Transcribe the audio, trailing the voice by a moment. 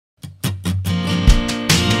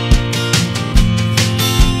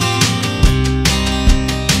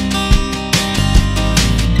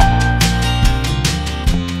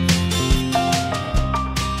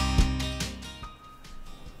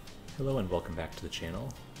back to the channel.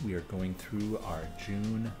 We are going through our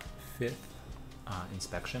June 5th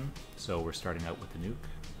inspection. So we're starting out with the nuke,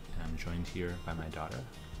 and I'm joined here by my daughter.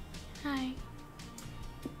 Hi.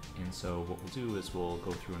 And so what we'll do is we'll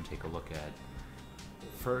go through and take a look at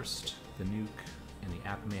first the nuke and the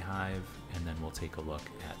Apimaye hive, and then we'll take a look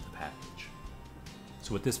at the package.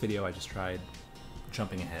 So with this video I just tried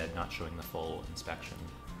jumping ahead, not showing the full inspection.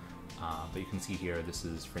 But you can see here, this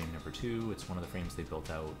is frame number 2. It's one of the frames they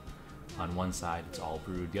built out. On one side, it's all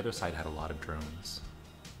brood. The other side had a lot of drones.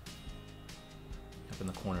 Up in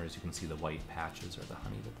the corners, you can see the white patches or the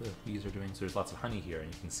honey that the bees are doing. So there's lots of honey here,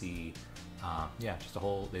 and you can see, yeah, just a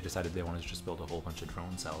whole, they decided they wanted to just build a whole bunch of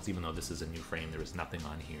drone cells. Even though this is a new frame, there was nothing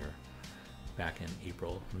on here back in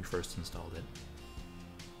April when we first installed it.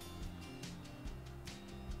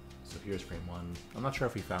 So here's frame 1. I'm not sure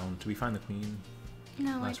if did we find the queen?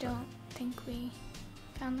 No, I don't think we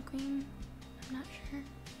found the queen. I'm not sure.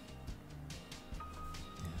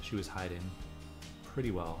 Yeah, she was hiding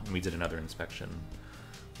pretty well. And we did another inspection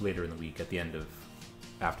later in the week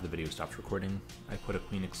after the video stopped recording. I put a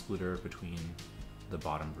queen excluder between the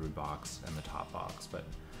bottom brood box and the top box, but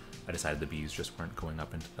I decided the bees just weren't going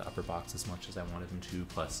up into the upper box as much as I wanted them to.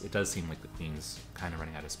 Plus, it does seem like the queen's kind of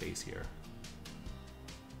running out of space here.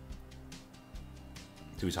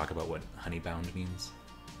 Do we talk about what honeybound means?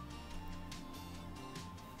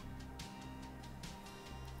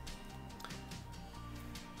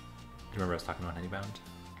 Do you remember us talking about honeybound?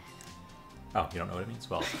 Oh, you don't know what it means?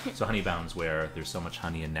 Well, so honeybound's where there's so much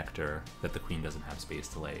honey and nectar that the queen doesn't have space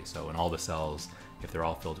to lay. So in all the cells, if they're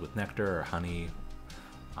all filled with nectar or honey,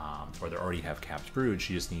 or they already have capped brood,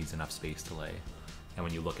 she just needs enough space to lay. And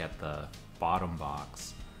when you look at the bottom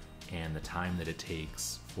box and the time that it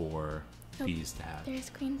takes for bees to have... There's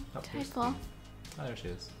queen. Oh, Tide fall. Oh, there she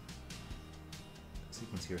is. So you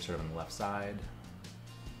can see her sort of on the left side.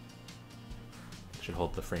 Should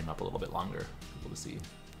hold the frame up a little bit longer for people to see.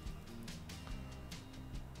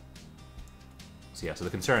 So yeah, so the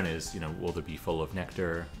concern is, will there be full of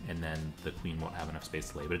nectar and then the queen won't have enough space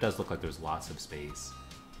to lay? But it does look like there's lots of space,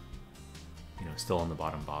 still in the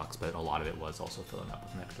bottom box, but a lot of it was also filling up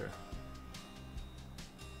with nectar.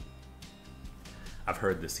 I've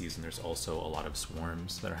heard this season there's also a lot of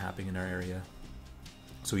swarms that are happening in our area.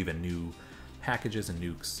 So even new packages and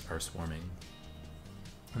nukes are swarming.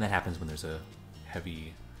 And that happens when there's a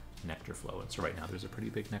heavy nectar flow. And so right now there's a pretty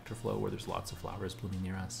big nectar flow where there's lots of flowers blooming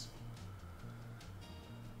near us.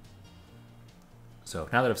 So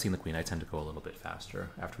now that I've seen the queen, I tend to go a little bit faster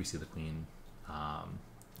after we see the queen.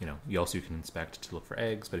 You can inspect to look for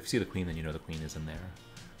eggs, but if you see the queen, then you know the queen is in there.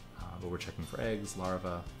 But we're checking for eggs,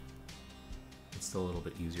 larvae. It's still a little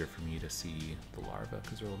bit easier for me to see the larvae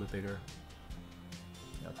because they're a little bit bigger.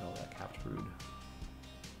 Yeah, look at all that capped brood.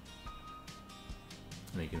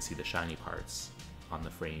 And then you can see the shiny parts on the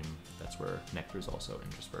frame. That's where nectar is also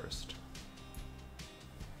interspersed.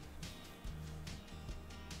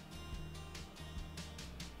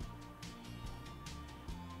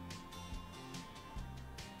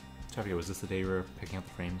 So I forget, was this the day we were picking up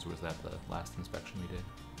the frames, or was that the last inspection we did?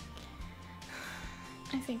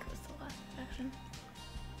 I think it was the last inspection.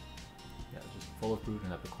 Yeah, it's just full of brood,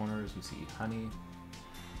 and at the corners you see honey,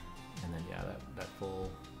 and then yeah, that full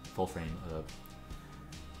frame of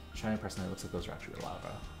shiny parts, and it looks like those are actually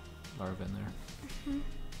larvae in there. Mm-hmm.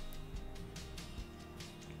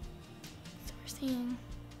 So we're seeing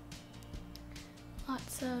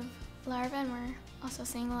lots of larvae, and we're also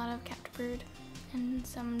seeing a lot of capped brood and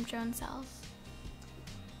some drone cells.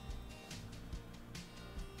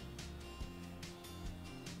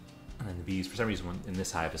 And then the bees, for some reason, in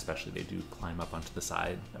this hive especially, they do climb up onto the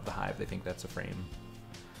side of the hive. They think that's a frame,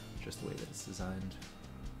 just the way that it's designed.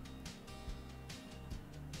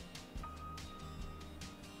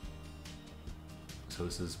 So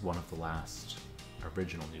this is one of the last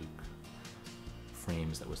original nuke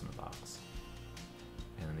frames that was in the box.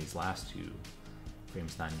 And then these last two,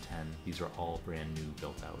 frames 9 and 10, these are all brand new,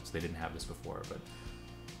 built out. So they didn't have this before, but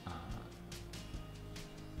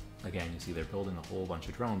again, you see they're building a whole bunch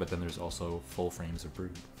of drone, but then there's also full frames of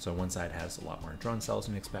brood. So one side has a lot more drone cells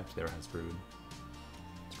than you expect, the other has brood.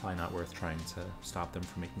 It's probably not worth trying to stop them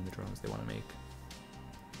from making the drones they want to make.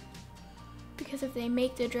 Because if they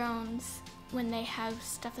make the drones when they have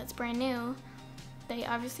stuff that's brand new, they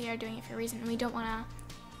obviously are doing it for a reason, and we don't want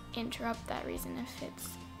to interrupt that reason if it's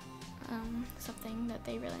something that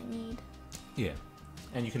they really need. Yeah,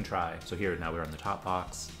 and you can try. So here, now we're on the top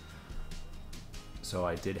box. So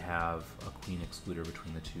I did have a queen excluder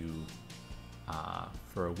between the two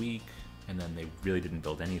for a week, and then they really didn't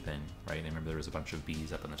build anything, right? I remember there was a bunch of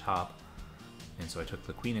bees up on the top, And so I took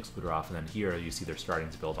the queen excluder off, and then here you see they're starting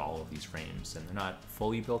to build all of these frames. And they're not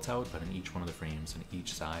fully built out, but in each one of the frames on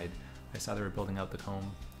each side, I saw they were building out the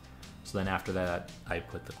comb. So then after that, I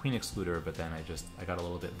put the queen excluder, but then I got a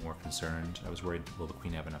little bit more concerned. I was worried, will the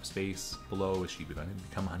queen have enough space below? Is she going to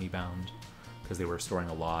become honey bound? Because they were storing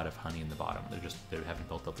a lot of honey in the bottom. They haven't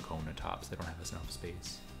built up the comb on the top, so they don't have enough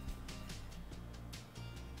space.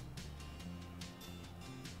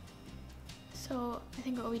 So I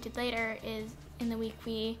think what we did later is in the week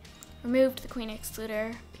we removed the queen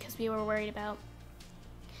excluder because we were worried about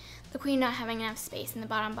the queen not having enough space in the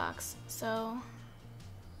bottom box. So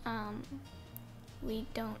we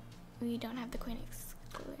don't have the queen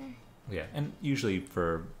excluder. Yeah, and usually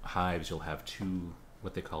for hives you'll have two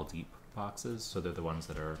what they call deep boxes. So they're the ones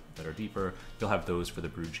that are deeper. You'll have those for the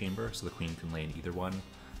brood chamber, so the queen can lay in either one.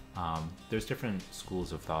 There's different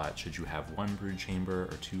schools of thought. Should you have one brood chamber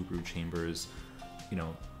or two brood chambers? You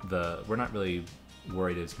know, we're not really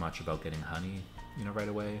worried as much about getting honey, you know, right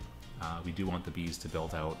away. We do want the bees to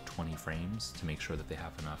build out 20 frames to make sure that they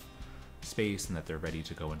have enough space and that they're ready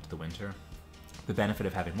to go into the winter. The benefit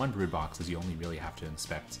of having one brood box is you only really have to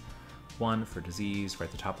inspect one for disease,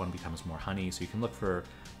 right? The top one becomes more honey, so you can look for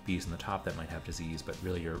bees in the top that might have disease, but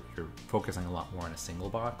really you're focusing a lot more on a single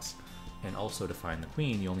box. And also to find the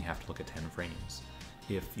queen, you only have to look at 10 frames.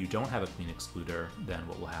 If you don't have a queen excluder, then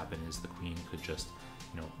what will happen is the queen could just,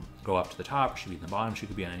 you know, go up to the top, she could be in the bottom, she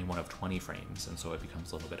could be on any one of 20 frames, and so it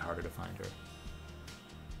becomes a little bit harder to find her.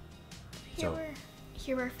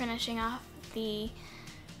 Here we're finishing off the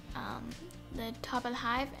top of the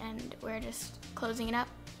hive, and we're just closing it up.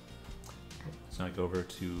 So now I go over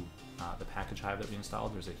to the package hive that we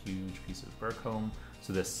installed. There's a huge piece of burr comb.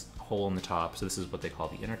 So this hole in the top, so this is what they call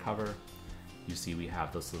the inner cover. You see we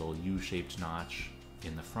have this little U-shaped notch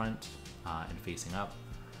in the front and facing up.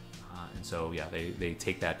 And so yeah, they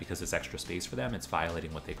take that because it's extra space for them. It's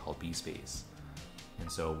violating what they call bee space.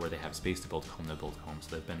 And so where they have space to build comb, they'll build comb.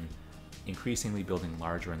 So they've been increasingly building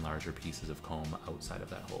larger and larger pieces of comb outside of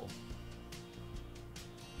that hole.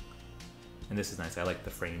 And this is nice. I like the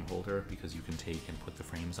frame holder because you can take and put the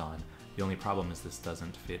frames on. The only problem is this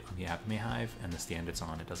doesn't fit on the Apimaye hive, and the stand it's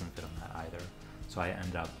on, it doesn't fit on that either. So I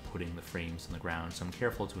end up putting the frames on the ground. So I'm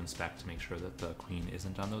careful to inspect to make sure that the queen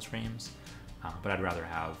isn't on those frames. But I'd rather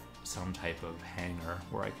have some type of hanger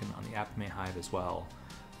where I can, on the Apimaye hive as well,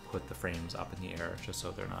 put the frames up in the air just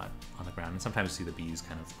so they're not on the ground. And sometimes you see the bees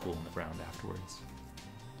kind of cool on the ground afterwards.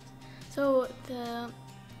 So the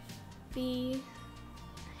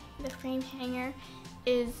frame hanger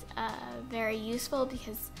is very useful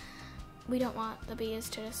because we don't want the bees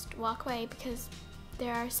to just walk away, because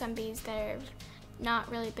there are some bees that have not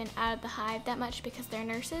really been out of the hive that much because they're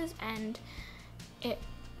nurses, and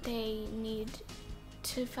they need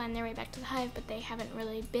to find their way back to the hive, but they haven't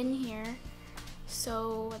really been here.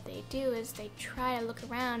 So what they do is they try to look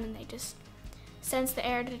around and they just sense the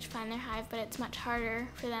air to find their hive, but it's much harder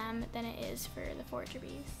for them than it is for the forager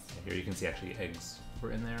bees. Here you can see actually eggs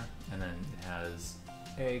were in there, and then it has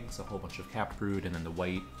eggs, a whole bunch of capped brood, and then the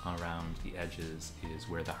white around the edges is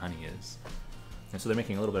where the honey is. And so they're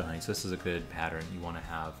making a little bit of honey, so this is a good pattern. You want to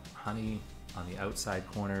have honey on the outside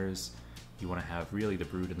corners, you want to have really the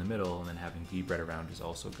brood in the middle, and then having bee bread around is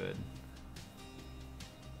also good.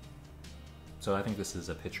 So I think this is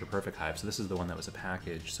a picture perfect hive. So this is the one that was a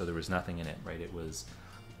package, so there was nothing in it, right? It was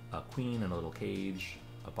a queen in a little cage,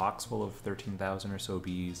 a box full of 13,000 or so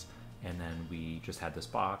bees, and then we just had this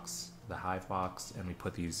box, the hive box, and we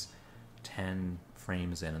put these 10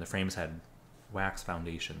 frames in, and the frames had wax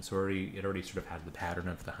foundation, so it already sort of had the pattern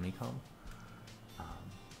of the honeycomb.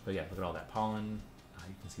 But yeah, look at all that pollen.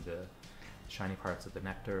 You can see the shiny parts of the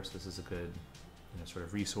nectar, so this is a good, you know, sort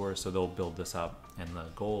of resource. So they'll build this up, and the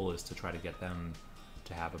goal is to try to get them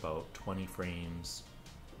to have about 20 frames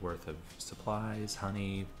worth of supplies,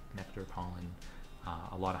 honey, nectar, pollen,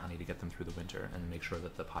 a lot of honey to get them through the winter, and make sure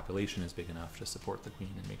that the population is big enough to support the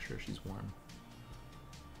queen and make sure she's warm.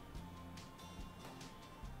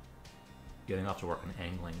 Getting off to work on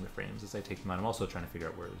angling the frames as I take them out. I'm also trying to figure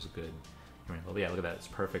out where there's a good angle. But yeah, look at that. It's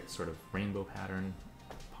perfect sort of rainbow pattern,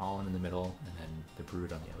 pollen in the middle, and then the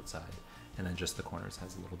brood on the outside. And then just the corners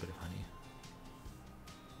has a little bit of honey.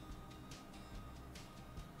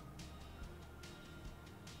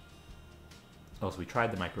 Also, we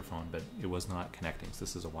tried the microphone, but it was not connecting. So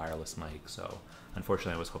this is a wireless mic. So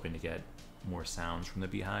unfortunately, I was hoping to get more sounds from the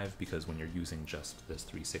beehive, because when you're using just this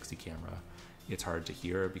 360 camera, it's hard to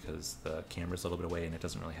hear because the camera's a little bit away and it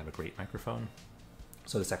doesn't really have a great microphone.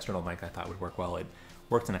 So this external mic I thought would work well. It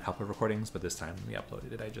worked in a couple of recordings, but this time when we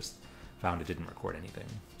uploaded it, I just found it didn't record anything.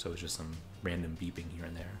 So it was just some random beeping here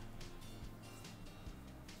and there.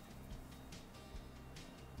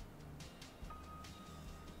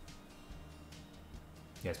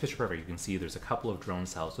 Yeah, it's picture perfect. You can see there's a couple of drone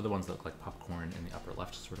cells. They're the ones that look like popcorn in the upper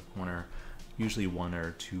left sort of corner. Usually 1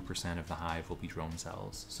 or 2% of the hive will be drone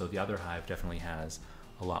cells. So the other hive definitely has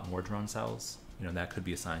a lot more drone cells. You know, that could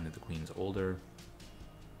be a sign that the queen's older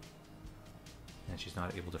and she's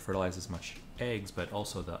not able to fertilize as much eggs, but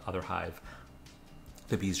also the other hive,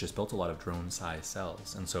 the bees just built a lot of drone-sized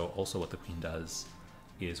cells. And so also what the queen does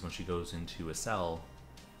is when she goes into a cell,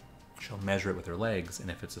 she'll measure it with her legs,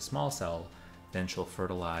 and if it's a small cell, then she'll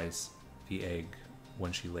fertilize the egg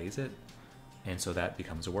when she lays it, and so that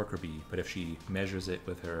becomes a worker bee. But if she measures it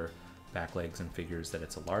with her back legs and figures that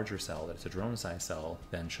it's a larger cell, that it's a drone-sized cell,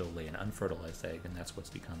 then she'll lay an unfertilized egg, and that's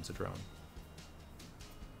what becomes a drone.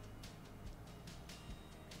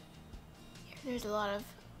 There's a lot of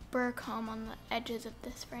burr comb on the edges of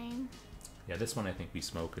this frame. Yeah, this one I think we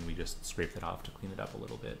smoke and we just scraped it off to clean it up a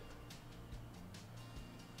little bit.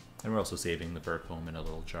 And we're also saving the burr comb in a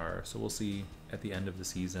little jar, so we'll see at the end of the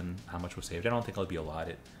season how much was saved. I don't think it'll be a lot.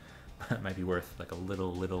 It might be worth like a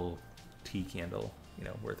little tea candle, you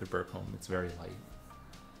know, worth of burr comb. It's very light.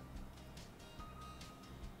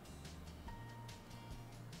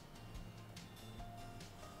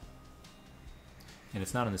 And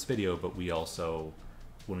it's not in this video, but we also,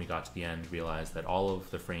 when we got to the end, realized that all of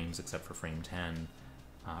the frames except for frame 10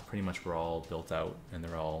 pretty much were all built out and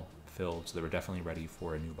they're all filled, so they were definitely ready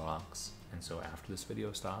for a new box. And so after this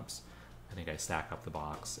video stops, I think I stack up the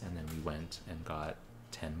box, and then we went and got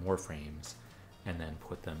 10 more frames and then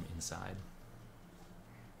put them inside.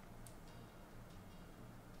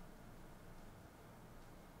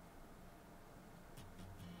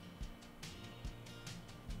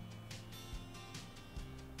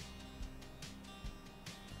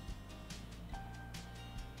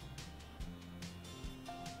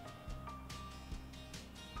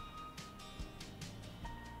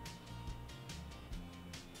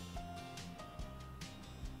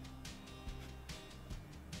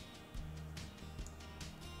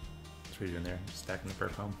 What are you doing there? Just stacking the burr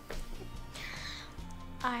comb?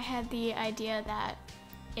 I had the idea that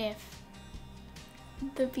if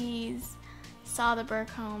the bees saw the burr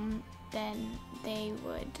comb, then they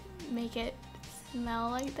would make it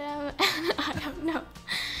smell like them. I don't know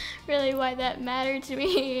really why that mattered to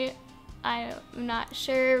me. I'm not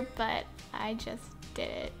sure, but I just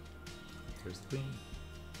did it. Here's the queen.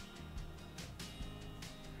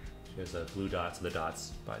 She has a blue dot, so the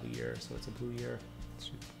dot's by the ear, so it's a blue ear.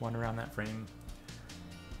 She won around that frame.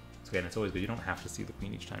 So again, it's always good. You don't have to see the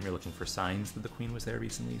queen each time. You're looking for signs that the queen was there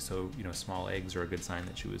recently. So, you know, small eggs are a good sign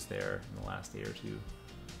that she was there in the last day or two.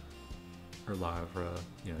 Or larva,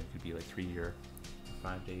 you know, it could be like 3 or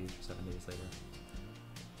 5 days or 7 days later.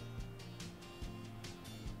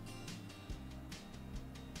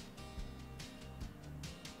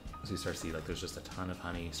 So you start to see like there's just a ton of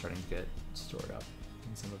honey starting to get stored up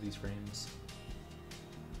in some of these frames.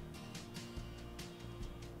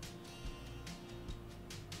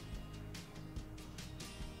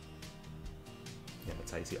 Yeah,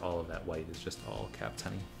 that's how you see all of that white is just all capped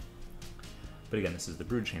honey. But again, this is the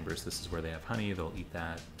brood chambers. This is where they have honey. They'll eat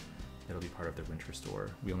that. It'll be part of their winter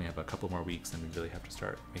store. We only have a couple more weeks, and we really have to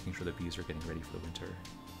start making sure the bees are getting ready for the winter.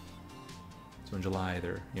 So in July,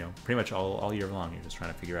 they're, you know, pretty much all year long, you're just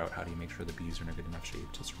trying to figure out how do you make sure the bees are in a good enough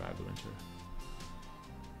shape to survive the winter.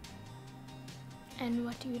 And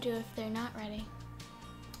what do you do if they're not ready?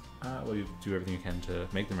 Well, you do everything you can to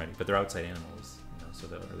make them ready, but they're outside animals, you know, so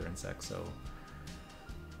they're insects, so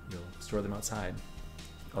you'll store them outside.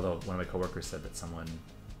 Although one of my coworkers said that someone,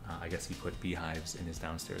 I guess he put beehives in his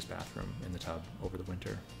downstairs bathroom in the tub over the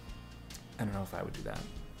winter. I don't know if I would do that.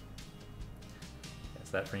 Yeah,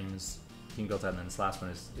 so that frame's being built out, and then this last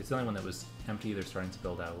one it's the only one that was empty. They're starting to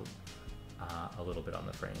build out a little bit on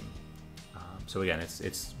the frame. So again,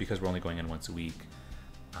 it's because we're only going in once a week.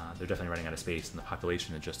 They're definitely running out of space, and the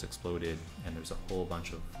population had just exploded, and there's a whole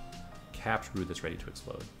bunch of capped brood that's ready to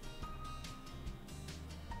explode.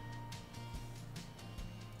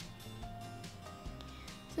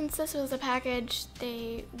 Since this was a package,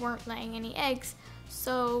 they weren't laying any eggs,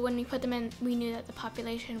 so when we put them in, we knew that the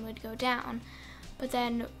population would go down. But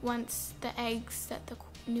then once the eggs that the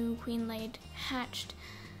new queen laid hatched,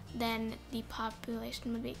 then the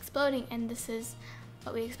population would be exploding, and this is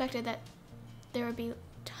what we expected, that there would be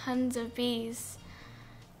tons of bees,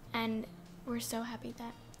 and we're so happy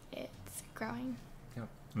that it's growing. Yep.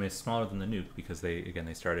 I mean, it's smaller than the nuke because they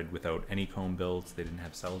started without any comb builds. They didn't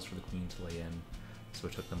have cells for the queen to lay in, so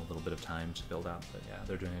it took them a little bit of time to build up, but yeah,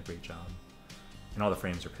 they're doing a great job. And all the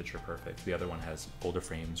frames are picture perfect. The other one has older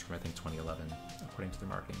frames from I think 2011, according to the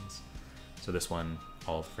markings. So this one,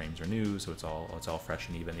 all the frames are new, so it's all fresh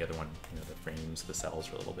and even. The other one, you know, the frames, the cells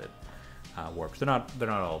are a little bit warped. They're not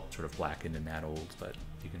all sort of blackened and that old, but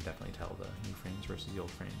you can definitely tell the new frames versus the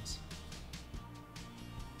old frames.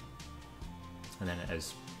 And then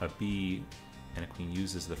as a bee and a queen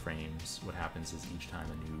uses the frames, what happens is each time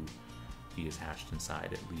a new bee is hatched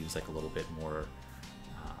inside, it leaves like a little bit more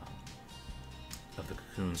of the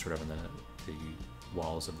cocoon sort of on the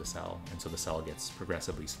walls of the cell, and so the cell gets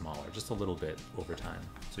progressively smaller, just a little bit over time.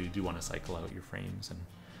 So you do want to cycle out your frames, and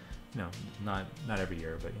not every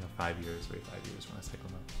year, but 5 years, every 5 years you want to cycle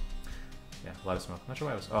them out. Yeah, a lot of smoke. I'm not sure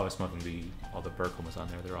why I was smoking all the Burcombe was on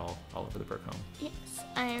there. They're all over the Burcombe. Yes,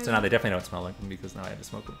 So now they definitely don't smell like them because now I had to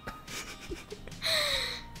smoke them.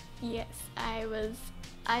 Yes,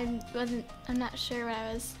 I'm not sure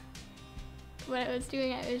what I was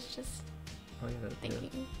doing. I was just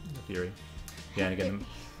thinking. The theory. Yeah, and again,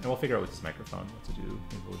 and we'll figure out with this microphone what to do.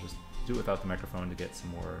 Maybe we'll just do it without the microphone to get some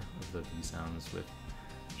more of the bee sounds with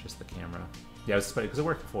just the camera. Yeah, it was funny because it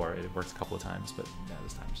worked before. It worked a couple of times, but yeah,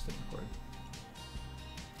 this time it just didn't record.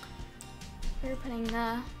 We're putting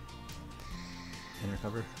the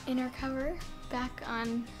inner cover back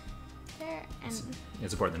on there, and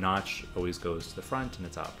it's important. The notch always goes to the front and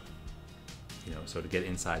it's up. So to get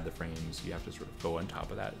inside the frames, you have to sort of go on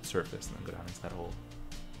top of that surface and then go down into that hole.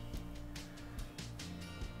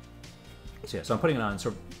 So yeah, so I'm putting it on.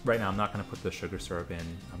 So right now I'm not going to put the sugar syrup in.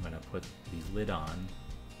 I'm going to put the lid on.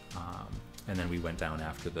 And then we went down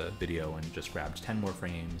after the video and just grabbed 10 more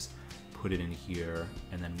frames, put it in here,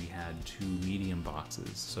 and then we had 2 medium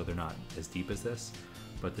boxes. So they're not as deep as this,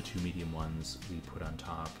 but the 2 medium ones we put on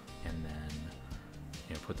top, and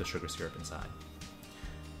then put the sugar syrup inside.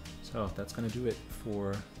 So that's going to do it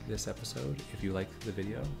for this episode. If you liked the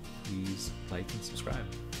video, please like and subscribe.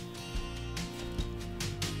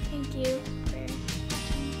 Thank you.